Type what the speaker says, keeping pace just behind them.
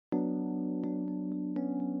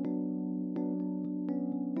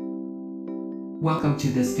Welcome to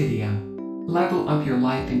this video. Level up your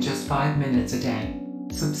life in just 5 minutes a day.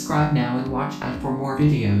 Subscribe now and watch out for more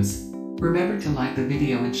videos. Remember to like the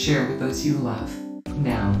video and share with those you love.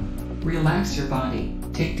 Now, relax your body,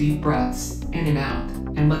 take deep breaths, in and out,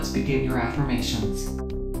 and let's begin your affirmations.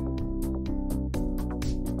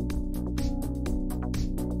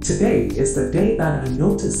 Today is the day that I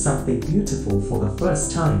noticed something beautiful for the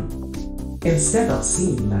first time. Instead of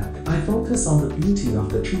seeing that, I focus on the beauty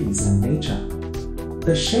of the trees and nature.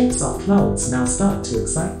 The shapes of clouds now start to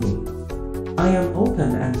excite me. I am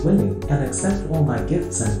open and willing and accept all my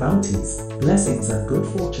gifts and bounties, blessings and good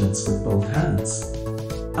fortunes with both hands.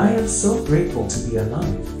 I am so grateful to be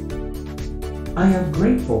alive. I am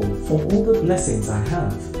grateful for all the blessings I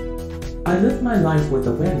have. I live my life with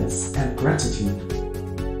awareness and gratitude.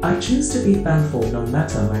 I choose to be thankful no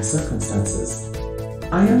matter my circumstances.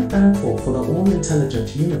 I am thankful for the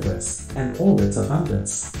all-intelligent universe and all its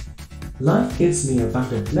abundance. Life gives me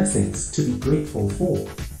abundant blessings to be grateful for.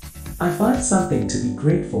 I find something to be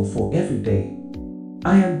grateful for every day.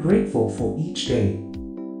 I am grateful for each day.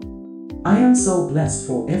 I am so blessed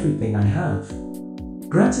for everything I have.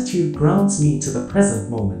 Gratitude grounds me to the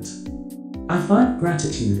present moment. I find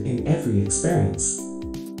gratitude in every experience.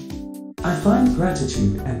 I find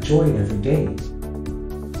gratitude and joy every day.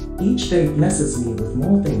 Each day blesses me with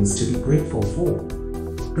more things to be grateful for.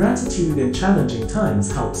 Gratitude in challenging times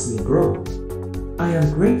helps me grow. I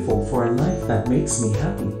am grateful for a life that makes me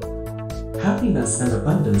happy. Happiness and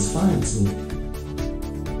abundance finds me.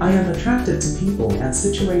 I am attracted to people and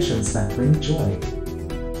situations that bring joy.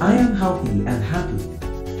 I am healthy and happy.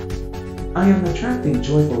 I am attracting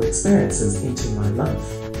joyful experiences into my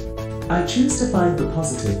life. I choose to find the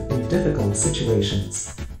positive in difficult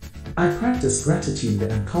situations. I practice gratitude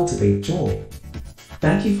and cultivate joy.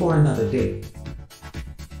 Thank you for another day.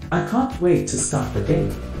 I can't wait to start the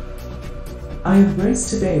day. I embrace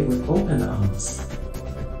today with open arms.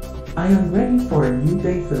 I am ready for a new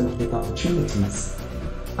day filled with opportunities.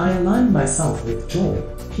 I align myself with joy,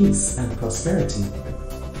 peace, and prosperity.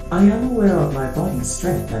 I am aware of my body's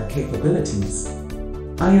strength and capabilities.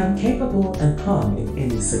 I am capable and calm in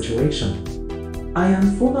any situation. I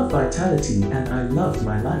am full of vitality and I love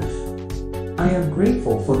my life. I am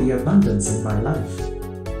grateful for the abundance in my life.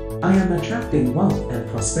 I am attracting wealth and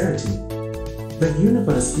prosperity. The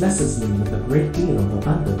universe blesses me with a great deal of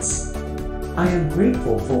abundance. I am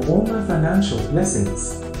grateful for all my financial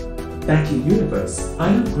blessings. Thank you, universe. I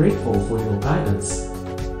am grateful for your guidance.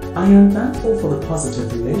 I am thankful for the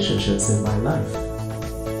positive relationships in my life.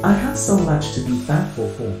 I have so much to be thankful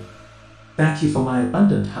for. Thank you for my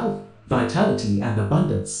abundant health, vitality, and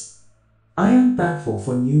abundance. I am thankful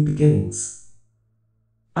for new beginnings.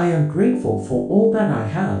 I am grateful for all that I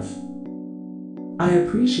have. I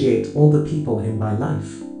appreciate all the people in my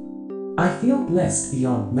life. I feel blessed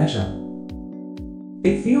beyond measure.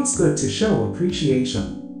 It feels good to show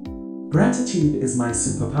appreciation. Gratitude is my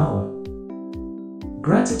superpower.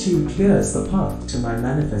 Gratitude clears the path to my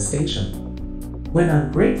manifestation. When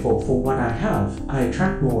I'm grateful for what I have, I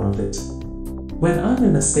attract more of it. When I'm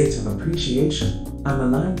in a state of appreciation, I'm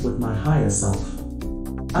aligned with my higher self.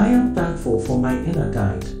 I am thankful for my inner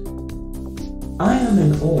guide. I am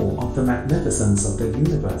in awe of the magnificence of the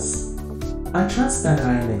universe. I trust that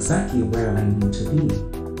I am exactly where I need to be.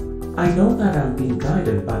 I know that I'm being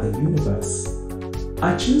guided by the universe.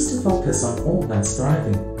 I choose to focus on all that's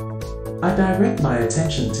thriving. I direct my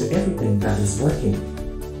attention to everything that is working.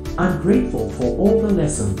 I'm grateful for all the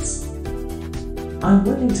lessons. I'm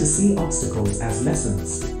willing to see obstacles as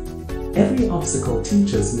lessons. Every obstacle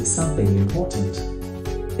teaches me something important.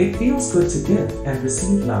 It feels good to give and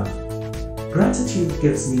receive love. Gratitude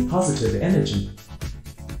gives me positive energy.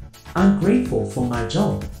 I'm grateful for my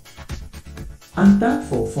job. I'm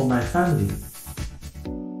thankful for my family.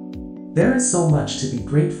 There is so much to be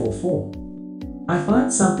grateful for. I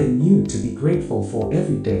find something new to be grateful for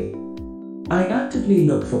every day. I actively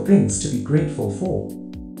look for things to be grateful for.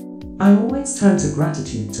 I always turn to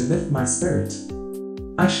gratitude to lift my spirit.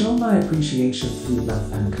 I show my appreciation through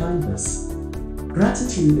love and kindness.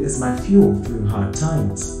 Gratitude is my fuel through hard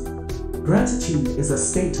times. Gratitude is a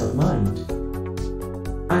state of mind.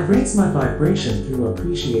 I raise my vibration through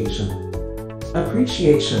appreciation.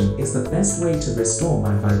 Appreciation is the best way to restore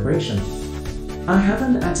my vibration. I have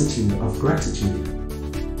an attitude of gratitude.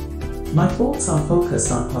 My thoughts are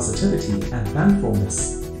focused on positivity and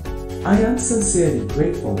thankfulness. I am sincerely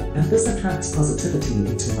grateful and this attracts positivity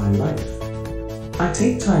into my life. I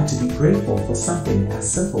take time to be grateful for something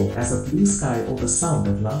as simple as a blue sky or the sound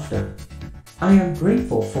of laughter. I am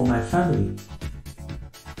grateful for my family.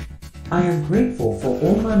 I am grateful for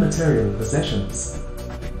all my material possessions.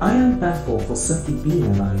 I am thankful for simply being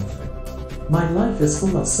alive. My life is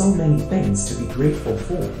full of so many things to be grateful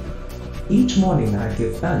for. Each morning I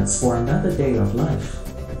give thanks for another day of life.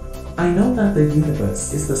 I know that the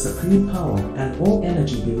universe is the supreme power and all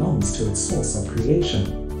energy belongs to its source of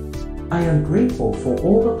creation. I am grateful for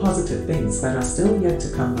all the positive things that are still yet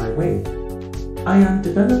to come my way. I am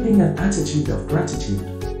developing an attitude of gratitude.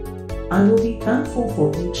 I will be thankful for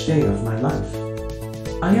each day of my life.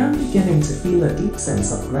 I am beginning to feel a deep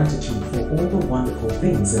sense of gratitude for all the wonderful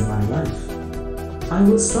things in my life. I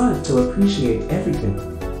will strive to appreciate everything.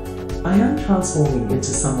 I am transforming into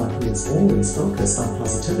someone who is always focused on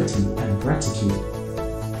positivity and gratitude.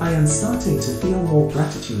 I am starting to feel more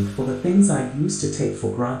gratitude for the things I used to take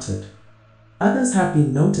for granted. Others have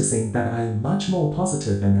been noticing that I am much more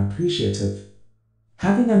positive and appreciative.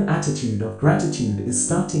 Having an attitude of gratitude is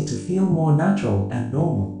starting to feel more natural and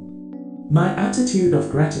normal. My attitude of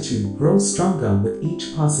gratitude grows stronger with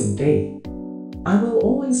each passing day. I will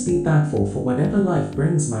always be thankful for whatever life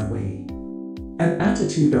brings my way. An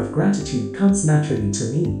attitude of gratitude comes naturally to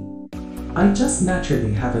me. I just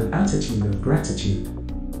naturally have an attitude of gratitude.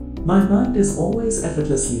 My mind is always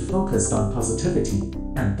effortlessly focused on positivity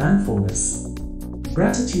and thankfulness.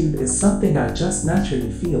 Gratitude is something I just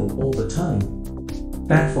naturally feel all the time.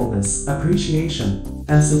 Thankfulness, appreciation,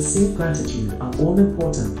 and sincere gratitude are all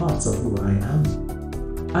important parts of who I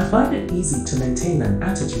am. I find it easy to maintain an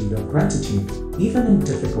attitude of gratitude, even in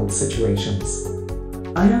difficult situations.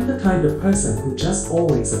 I am the kind of person who just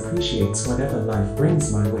always appreciates whatever life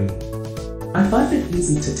brings my way. I find it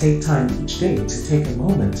easy to take time each day to take a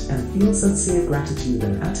moment and feel sincere gratitude.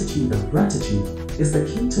 An attitude of gratitude is the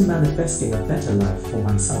key to manifesting a better life for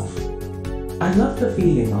myself. I love the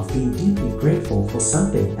feeling of being deeply grateful for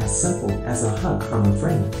something as simple as a hug from a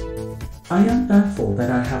friend. I am thankful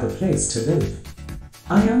that I have a place to live.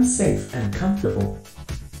 I am safe and comfortable.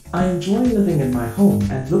 I enjoy living in my home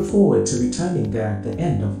and look forward to returning there at the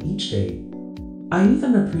end of each day. I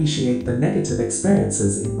even appreciate the negative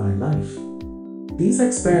experiences in my life. These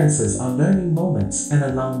experiences are learning moments and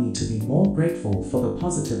allow me to be more grateful for the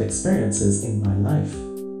positive experiences in my life.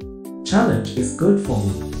 Challenge is good for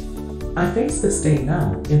me. I face this day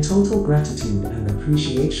now in total gratitude and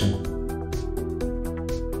appreciation.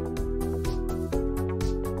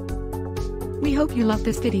 We hope you loved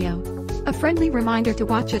this video. A friendly reminder to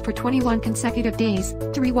watch it for 21 consecutive days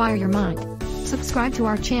to rewire your mind. Subscribe to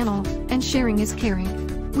our channel, and sharing is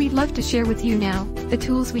caring. We'd love to share with you now the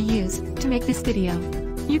tools we use to make this video.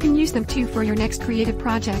 You can use them too for your next creative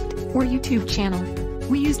project or YouTube channel.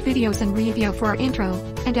 We used videos and Revio for our intro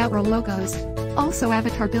and outro logos. Also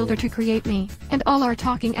Avatar Builder to create me and all our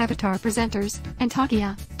talking avatar presenters, and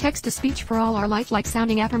Takia, text-to-speech for all our lifelike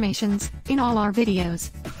sounding affirmations in all our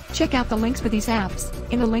videos. Check out the links for these apps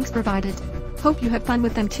in the links provided. Hope you have fun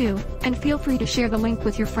with them too, and feel free to share the link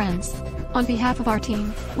with your friends. On behalf of our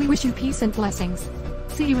team, we wish you peace and blessings.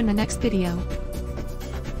 See you in the next video.